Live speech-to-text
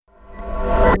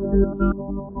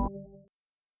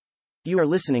You are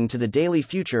listening to the daily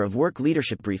Future of Work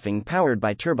Leadership Briefing powered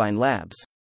by Turbine Labs.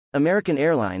 American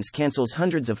Airlines cancels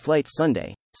hundreds of flights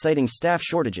Sunday, citing staff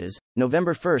shortages,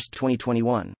 November 1,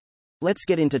 2021. Let's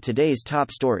get into today's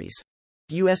top stories.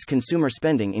 U.S. consumer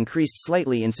spending increased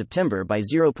slightly in September by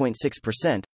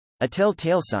 0.6%, a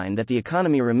telltale sign that the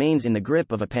economy remains in the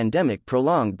grip of a pandemic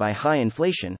prolonged by high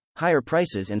inflation, higher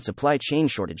prices, and supply chain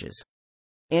shortages.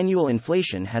 Annual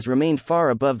inflation has remained far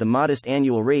above the modest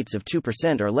annual rates of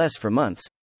 2% or less for months,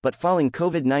 but falling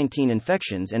COVID-19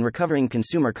 infections and recovering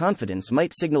consumer confidence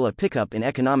might signal a pickup in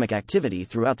economic activity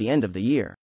throughout the end of the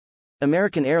year.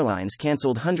 American Airlines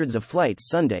canceled hundreds of flights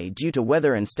Sunday due to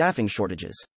weather and staffing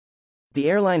shortages. The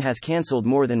airline has canceled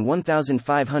more than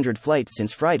 1,500 flights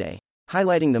since Friday,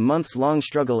 highlighting the months-long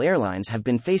struggle airlines have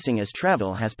been facing as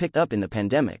travel has picked up in the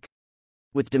pandemic.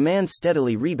 With demand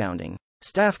steadily rebounding,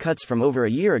 staff cuts from over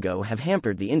a year ago have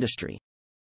hampered the industry.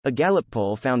 A Gallup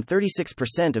poll found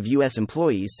 36% of U.S.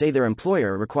 employees say their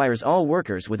employer requires all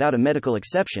workers without a medical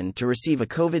exception to receive a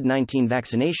COVID-19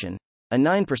 vaccination, a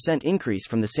 9% increase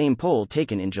from the same poll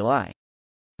taken in July.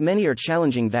 Many are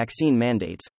challenging vaccine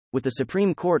mandates, with the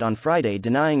Supreme Court on Friday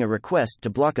denying a request to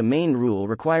block a Maine rule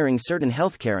requiring certain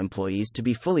healthcare employees to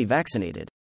be fully vaccinated.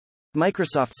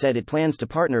 Microsoft said it plans to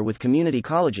partner with community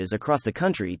colleges across the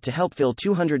country to help fill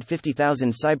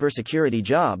 250,000 cybersecurity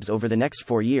jobs over the next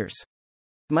 4 years.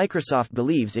 Microsoft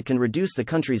believes it can reduce the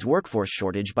country's workforce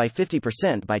shortage by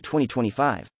 50% by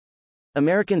 2025.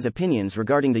 Americans' opinions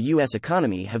regarding the U.S.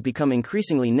 economy have become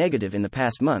increasingly negative in the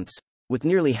past months, with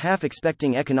nearly half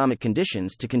expecting economic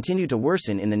conditions to continue to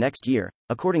worsen in the next year,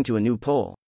 according to a new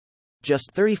poll.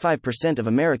 Just 35% of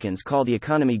Americans call the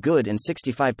economy good and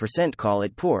 65% call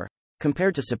it poor,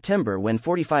 compared to September when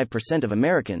 45% of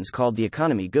Americans called the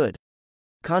economy good.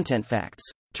 Content facts.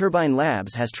 Turbine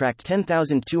Labs has tracked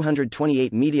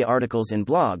 10,228 media articles and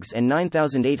blogs and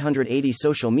 9,880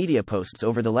 social media posts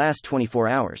over the last 24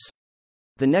 hours.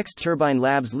 The next Turbine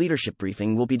Labs leadership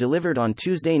briefing will be delivered on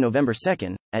Tuesday, November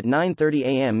 2nd, at 9:30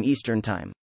 a.m. Eastern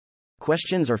Time.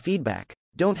 Questions or feedback?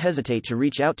 Don't hesitate to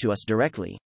reach out to us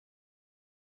directly.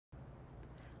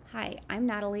 Hi, I'm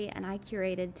Natalie, and I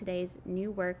curated today's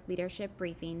New Work Leadership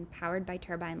Briefing powered by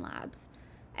Turbine Labs.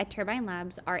 At Turbine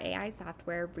Labs, our AI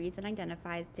software reads and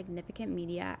identifies significant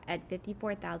media at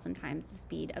 54,000 times the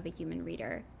speed of a human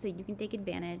reader, so you can take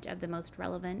advantage of the most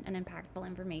relevant and impactful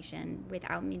information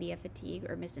without media fatigue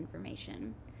or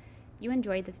misinformation. If you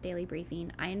enjoyed this daily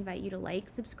briefing, I invite you to like,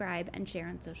 subscribe, and share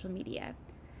on social media.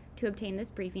 To obtain this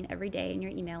briefing every day in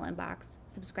your email inbox,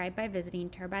 subscribe by visiting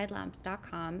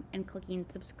turbinelabs.com and clicking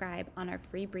subscribe on our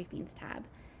free briefings tab.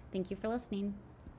 Thank you for listening.